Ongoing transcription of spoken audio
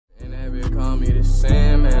call me the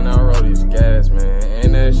Sandman, I roll these gas, man.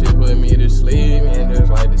 And that shit put me to sleep, man,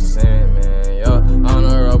 just like the Sandman. Yo, on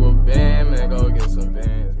a rubber band, man, go get some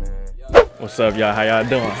bands, man. Yo. What's up, y'all? How y'all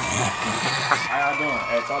doing? How y'all doing?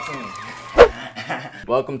 Hey, talk to me.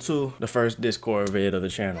 Welcome to the first Discord vid of the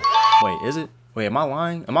channel. Wait, is it? Wait, am I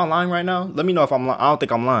lying? Am I lying right now? Let me know if I'm lying. I don't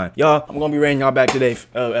think I'm lying. Y'all, I'm gonna be rating y'all back today.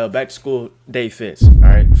 Back to school day fits. All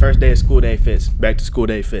right, first day of school day fits. Back to school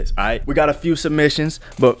day fits. All right, we got a few submissions,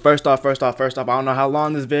 but first off, I don't know how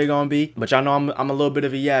long this video gonna be, but y'all know I'm a little bit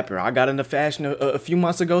of a yapper. I got into fashion a few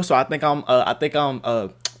months ago, so I think I'm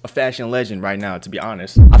a fashion legend right now, to be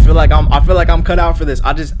honest. I feel like I'm cut out for this.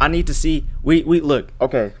 I need to see. We look,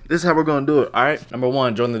 okay, this is how we're gonna do it. All right, number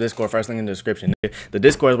one, join the Discord. First link in the description. The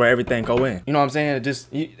Discord is where everything go in. You know what I'm saying?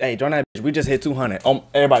 Hey, join that bitch. We just hit 200.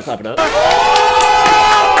 Everybody clap it up.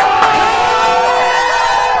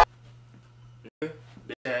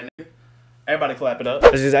 Everybody clap it up.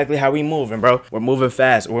 That's exactly how we moving, bro. We're moving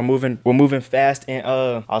fast. We're moving fast. And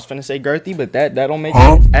I was finna say girthy, but that don't make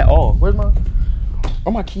sense at all. Where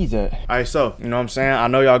my keys at? All right, so you know what I'm saying. I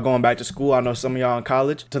know y'all going back to school. I know some of y'all in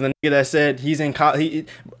college. To the nigga that said he's in college,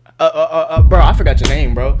 bro, I forgot your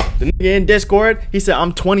name, bro. The nigga in Discord, he said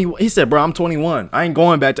I'm 20. He said, bro, I'm 21. I ain't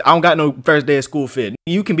going back to. I don't got no first day of school fit.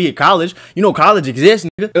 You can be at college. You know college exists,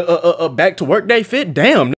 nigga. Back to work day fit.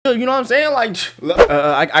 Damn, nigga. You know what I'm saying? Like,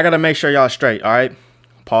 I gotta make sure y'all straight. All right,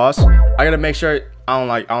 pause. I gotta make sure. I don't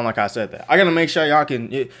like how I said that. I gotta make sure y'all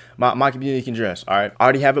can, my community can dress, all right? I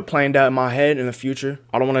already have it planned out in my head in the future.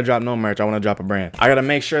 I don't want to drop no merch. I want to drop a brand. I gotta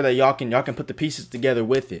make sure that y'all can put the pieces together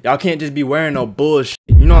with it. Y'all can't just be wearing no bullshit.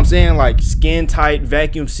 You know what I'm saying? Like skin tight,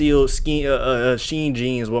 vacuum sealed, sheen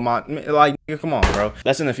jeans with my, like, come on, bro.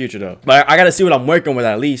 That's in the future though. But I gotta see what I'm working with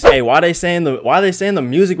at least. Hey, why they saying the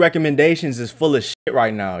music recommendations is full of shit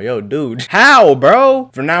right now? Yo, dude. How,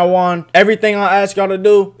 bro? From now on, everything I ask y'all to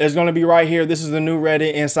do is gonna be right here. This is the new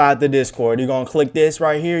Reddit inside the Discord. You're gonna click this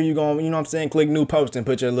right here. You're gonna, you know what I'm saying, click new post and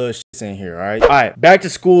put your little shits in here, all right? Back to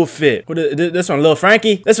school fit. This one, Lil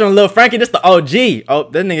Frankie? This one, Lil Frankie? This the OG. Oh,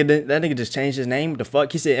 that nigga just changed his name. The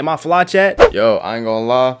fuck? He said, am I fly chat? Yo, I ain't gonna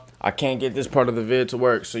lie. I can't get this part of the vid to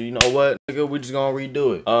work, so you know what, nigga, we just gonna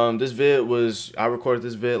redo it. This vid was, I recorded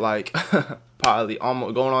this vid like probably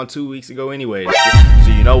almost going on 2 weeks ago anyway.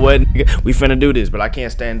 So you know what, nigga, we finna do this, but I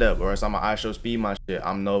can't stand up or else I'ma ISO speed my shit.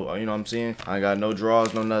 You know what I'm saying? I ain't got no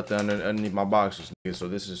drawers, no nothing underneath my boxers,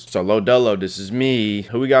 nigga. So low dolo, this is me.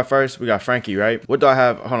 Who we got first? We got Frankie, right? What do I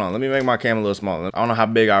have? Hold on, let me make my camera a little smaller. I don't know how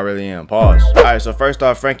big I really am. Pause. All right, so first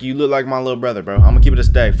off, Frankie, you look like my little brother, bro. I'm gonna keep it a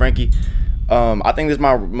stack. Frankie, I think this is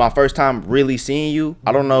my first time really seeing you.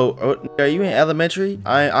 I don't know. Are you in elementary?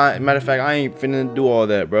 Matter of fact, I ain't finna do all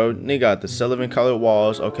that, bro. Nigga got the Sullivan colored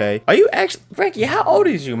walls. Okay. Are you actually, Frankie? How old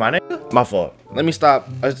is you, my nigga? My fault. Let me stop.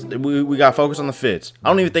 We got focus on the fits. I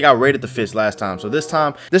don't even think I rated the fits last time. So this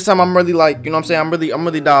time I'm really like, you know what I'm saying? I'm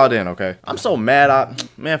really dialed in. Okay. I'm so mad.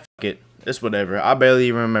 Man, fuck it. It's whatever. I barely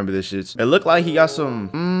even remember this shit. It looked like he got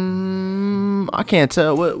some. I can't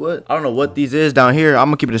tell what. I don't know what these is down here. I'm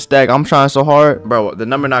gonna keep it a stack. I'm trying so hard, bro. The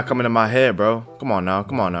number not coming in my head, bro. Come on now,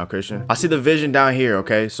 Christian. I see the vision down here.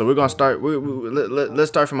 Okay, so we're gonna start. Let's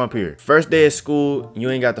start from up here. First day of school,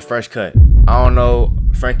 you ain't got the fresh cut. I don't know,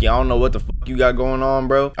 Frankie. I don't know what the fuck you got going on,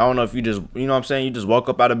 bro. I don't know if you just, you know what I'm saying, you just woke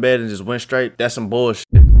up out of bed and just went straight. That's some bullshit.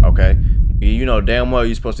 Okay. You know damn well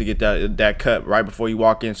you're supposed to get that cut right before you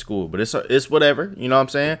walk in school, but it's whatever. You know what I'm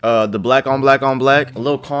saying? The black on black, a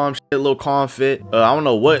little calm shit, a little calm fit. I don't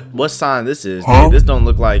know what sign this is. This don't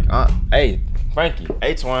look like. Hey, Frankie,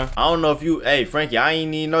 hey twin. I don't know if you, hey Frankie, I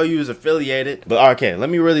ain't even know you was affiliated. But okay, let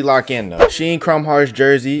me really lock in though. Sheen Chrome Hearts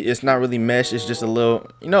jersey. It's not really mesh. It's just a little.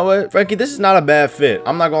 You know what, Frankie? This is not a bad fit.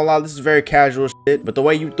 I'm not gonna lie. This is very casual shit. But the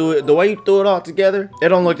way you threw it all together, it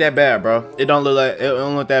don't look that bad, bro. It don't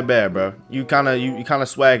look that bad, bro. You kind of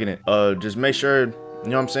swagging it. Just make sure. You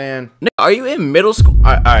know what I'm saying? Nick, are you in middle school?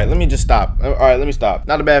 All right, let me just stop. All right, let me stop.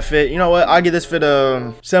 Not a bad fit. You know what? I'll give this fit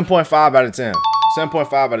a 7.5 out of 10.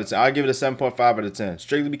 7.5 out of 10. I'll give it a 7.5 out of 10.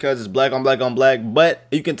 Strictly because it's black on black on black. But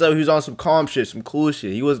you can tell he was on some calm shit, some cool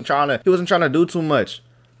shit. He wasn't trying to do too much.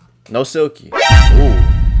 No silky.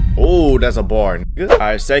 Ooh, that's a bar, nigga. All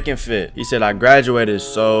right, second fit. He said I graduated,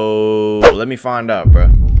 so let me find out, bro.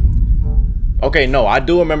 Okay, no, I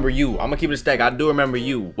do remember you. I'm gonna keep it a stack. I do remember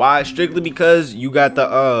you. Why? Strictly because you got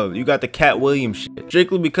the Cat Williams shit.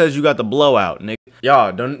 Strictly because you got the blowout, nigga.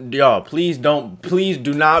 Y'all, please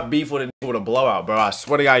do not beef with a nigga with a blowout, bro. I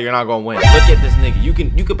swear to God, you're not gonna win. Look at this nigga. You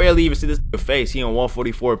can barely even see this nigga face. He on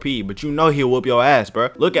 144p, but you know he'll whoop your ass, bro.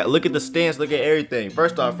 Look at the stance. Look at everything.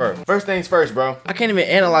 First things first, bro. I can't even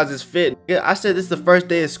analyze this fit. I said this is the first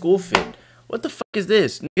day of school fit. What the fuck is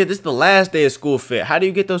this? Nigga, this is the last day of school fit. How do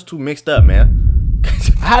you get those two mixed up, man?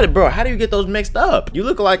 How do you get those mixed up? You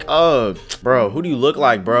look like, bro, who do you look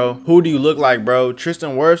like, bro? Who do you look like, bro?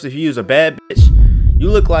 Tristan Wirfs, if you was a bad bitch. You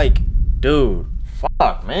look like, dude,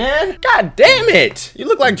 fuck, man. God damn it. You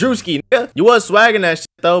look like Drewski, nigga. You was swagging that shit,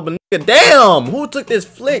 though, but nigga, damn. Who took this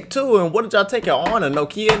flick, too, and what did y'all take it on? A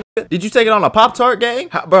Nokia, nigga? Did you take it on a Pop-Tart gang?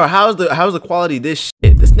 Bro, how's the quality of this shit?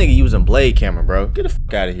 This nigga using Blade camera, bro. Get the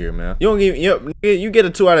fuck out of here, man. You don't give, you get a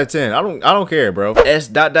 2 out of 10. I don't care, bro. S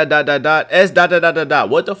dot dot dot dot dot S dot dot dot dot dot.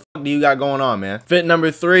 What the fuck do you got going on, man? Fit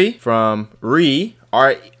number 3 from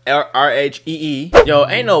R-H-E-E. Yo,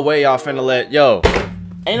 ain't no way y'all finna let, I'm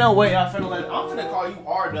finna call you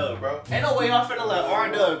R-Dub, bro. Ain't no way y'all finna let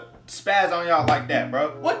R-Dub spaz on y'all like that, bro.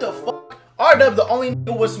 What the fuck? R-Dub the only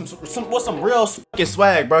nigga with some real fucking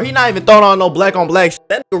swag, bro. He not even throwing on no black on black shit.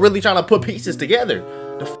 That nigga really trying to put pieces together.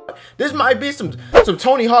 The fuck? This might be some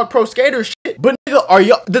Tony Hawk Pro Skater shit. But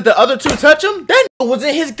nigga, did the other 2 touch him? That nigga was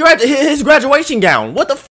in his graduation gown. What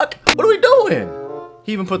the fuck? What are we doing?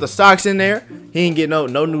 He even put the socks in there. He ain't get no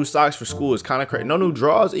new socks for school. It's kind of crazy. No new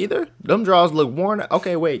drawers either. Them drawers look worn.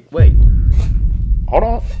 Okay, wait.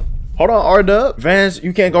 Hold on, R-Dub. Vans,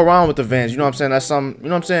 you can't go wrong with the Vans. You know what I'm saying? That's some, you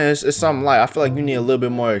know what I'm saying? It's something like, I feel like you need a little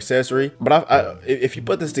bit more accessory. But if you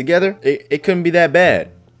put this together, it couldn't be that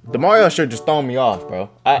bad. The Mario shirt just throwing me off, bro.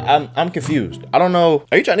 I'm confused. I don't know.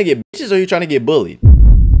 Are you trying to get bitches or are you trying to get bullied?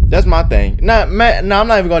 That's my thing. Nah, I'm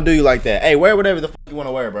not even gonna do you like that. Hey, wear whatever the fuck you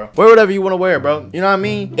wanna wear, bro. Wear whatever you wanna wear, bro. You know what I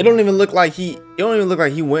mean? It don't even look like he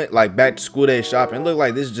went like back to school day shopping. It looked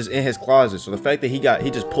like this is just in his closet. So the fact that he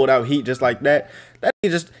just pulled out heat just like that,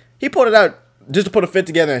 he pulled it out just to put a fit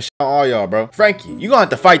together and shit on all y'all, bro. Frankie, you gonna have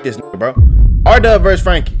to fight this nigga, bro. R-Dub versus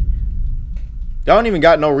Frankie. Y'all don't even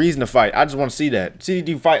got no reason to fight. I just want to see that.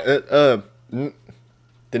 CDD fight. The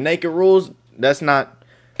naked rules. That's not.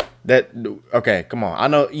 That okay, come on. I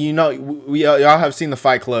know y'all have seen the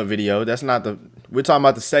Fight Club video. That's not the. We're talking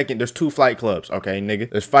about the second. There's 2 Fight Clubs, okay,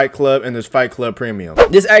 nigga. There's Fight Club and there's Fight Club Premium.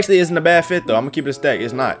 This actually isn't a bad fit though. I'm gonna keep it a stack.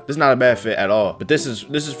 It's not. This is not a bad fit at all. But this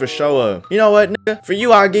is for sure. You know what, nigga? For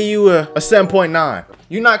you, I'll give you a 7.9.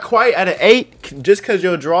 You're not quite at an 8 just because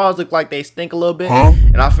your drawers look like they stink a little bit.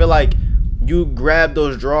 And I feel like you grabbed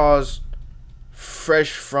those drawers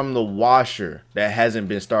fresh from the washer that hasn't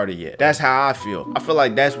been started yet. That's how I feel. I feel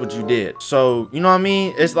like that's what you did. So, you know what I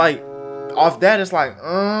mean? It's like, off that, it's like,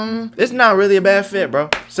 it's not really a bad fit, bro.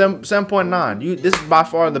 7.9. This is by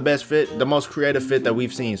far the best fit, the most creative fit that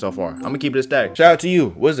we've seen so far. I'm gonna keep it a stack. Shout out to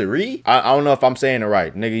you. Was it Ree? I don't know if I'm saying it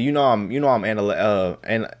right, nigga. You know I'm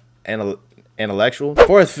intellectual.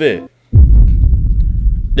 4th fit.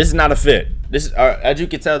 This is not a fit. This is, as you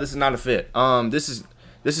can tell, this is not a fit.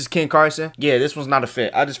 This is Ken Carson. Yeah, this one's not a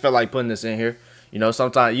fit. I just felt like putting this in here. You know,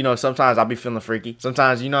 sometimes I'll be feeling freaky.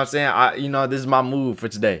 Sometimes, you know what I'm saying? This is my mood for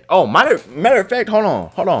today. Oh, matter of fact, hold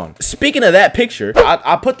on. Speaking of that picture,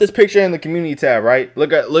 I put this picture in the community tab, right?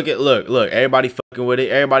 Look. Everybody fucking with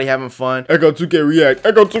it. Everybody having fun. Echo 2K react.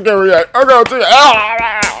 Echo 2K react. Echo 2K.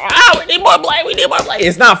 We need more play.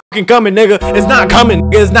 It's not fucking coming, nigga. It's not coming.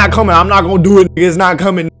 It's not coming. I'm not gonna do it, nigga. It's not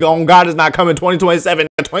coming. Nigga. On God, it's not coming. 2027,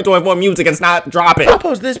 2024 music. It's not dropping. I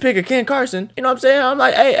post this pic of Ken Carson. You know what I'm saying? I'm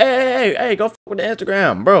like, hey, go fuck with the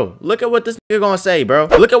Instagram, bro. Look at what this nigga gonna say, bro.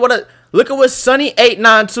 Look at what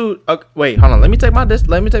Sunny892. Wait, hold on. Let me take my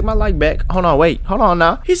like back. Hold on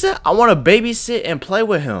now. He said I want to babysit and play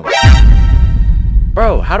with him.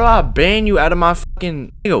 Bro, how do I ban you out of my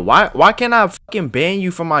fucking nigga? Why can't I fucking ban you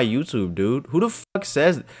from my YouTube, dude? Who the fuck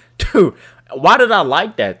says, dude? Why did I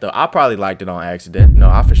like that though? I probably liked it on accident. No,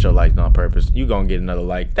 I for sure liked it on purpose. You gonna get another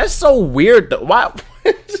like. That's so weird though. Why?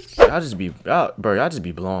 Y'all just be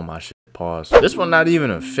blowing my shit. Pause. This one not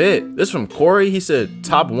even a fit. This from Corey. He said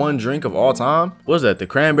top 1 drink of all time. What's that? The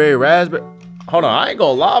cranberry raspberry. Hold on, I ain't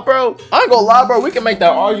gonna lie, bro. We can make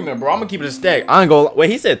that argument, bro. I'm gonna keep it a stack. I ain't gonna. Wait,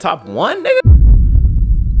 he said top 1, nigga.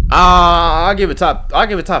 I'll give it top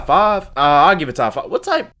 5. I'll give it top 5. What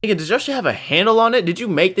type? Nigga, does your shit have a handle on it? Did you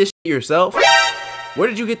make this shit yourself? Where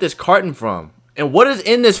did you get this carton from? And what is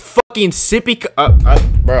in this fucking sippy?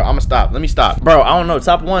 Bro, I'ma stop. Let me stop. Bro, I don't know.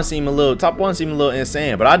 Top one seem a little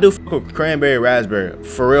insane, but I do fuck with cranberry raspberry.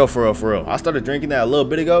 For real. I started drinking that a little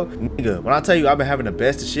bit ago. Nigga, when I tell you I've been having the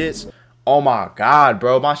best of shits, oh my God,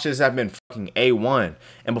 bro. My shits have been fucking A1.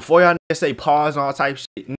 And before y'all niggas say pause and all type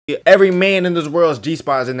shit, nigga, every man in this world's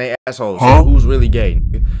G-spots in their assholes. So who's really gay,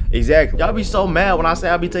 nigga? Exactly. Y'all be so mad when I say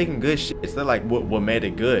I be taking good shits. They're like, what made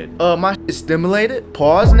it good? My shit stimulated?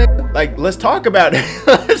 Pause, nigga. Like, let's talk about it.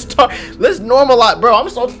 Let's normalize. Bro,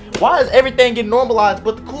 why is everything getting normalized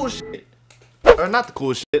but the cool shit? Or not the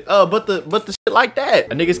cool shit, but the shit like that.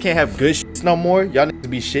 Niggas can't have good shits no more. Y'all niggas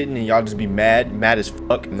be shitting and y'all just be mad as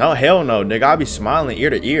fuck. No, hell no, nigga. I'll be smiling ear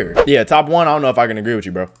to ear. Yeah, top one, I don't know if I can agree with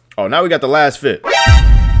you, bro. Oh, now we got the last fit.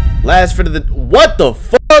 Last fit of the, what the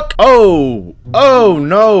fuck? Oh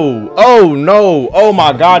no, oh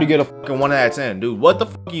my god, you get a fucking 1 out of 10, dude. What the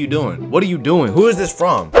fuck are you doing? What are you doing? Who is this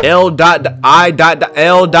from? L dot I dot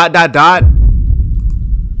L dot dot dot.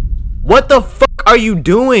 What the fuck are you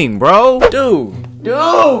doing, bro? Dude,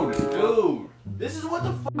 this is what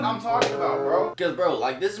the fuck I'm talking about, bro. Cause bro,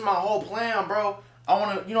 like, this is my whole plan, bro. I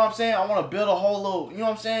wanna, you know what I'm saying? I wanna build a whole little, you know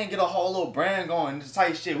what I'm saying? Get a whole little brand going, this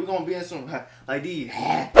type shit. We're gonna be in some, like these.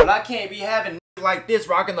 But I can't be having like this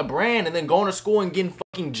rocking the brand and then going to school and getting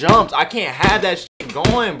fucking jumps. I can't have that shit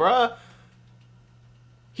going, bruh.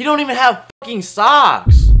 He don't even have fucking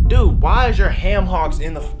socks. Dude, why is your ham hocks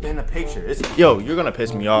in the picture? Yo, you're gonna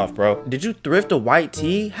piss me off, bro. Did you thrift a white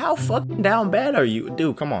tee? How fucking down bad are you?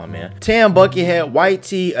 Dude, come on, man. Tan bucket hat, white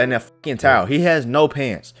tee, and a fucking towel. He has no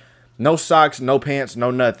pants. No socks, no pants, no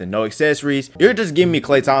nothing. No accessories. You're just giving me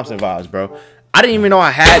Klay Thompson vibes, bro. I didn't even know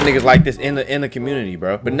I had niggas like this in the community,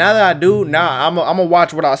 bro. But now that I do, now I'm gonna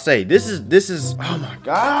watch what I say. This is oh my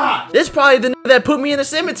god. This is probably the nigga that put me in the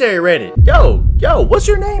cemetery Reddit. Yo, what's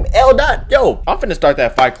your name? L dot. Yo, I'm finna start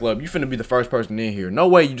that fight club. You finna be the first person in here. No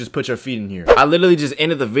way you just put your feet in here. I literally just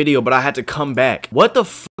ended the video, but I had to come back. What the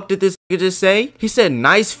fuck did this nigga just say? He said,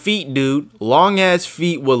 nice feet, dude. Long ass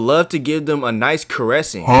feet, would love to give them a nice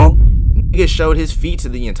caressing. Huh? Nigga showed his feet to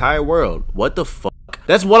the entire world. What the fuck?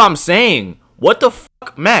 That's what I'm saying. What the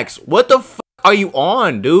fuck, Max? What the fuck are you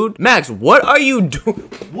on, dude? Max, what are you doing?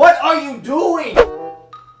 What are you doing?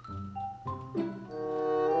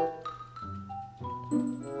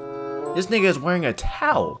 This nigga is wearing a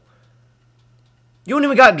towel. You don't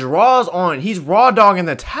even got drawers on. He's raw dogging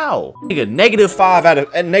the towel. Nigga, -5 out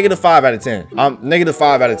of 10.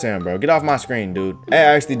 -5 out of 10, bro. Get off my screen, dude. It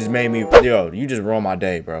actually just made me, yo, you just ruined my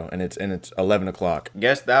day, bro. And it's 11 o'clock.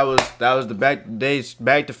 Guess that was the back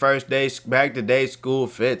to day school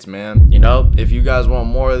fits, man. You know, if you guys want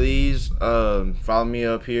more of these, follow me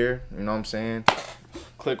up here. You know what I'm saying?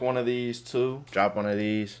 Click one of these too. Drop one of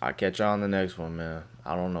these. I'll catch y'all on the next one, man.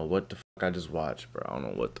 I don't know what the fuck I just watched, bro. I don't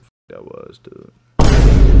know what the fuck that was, dude.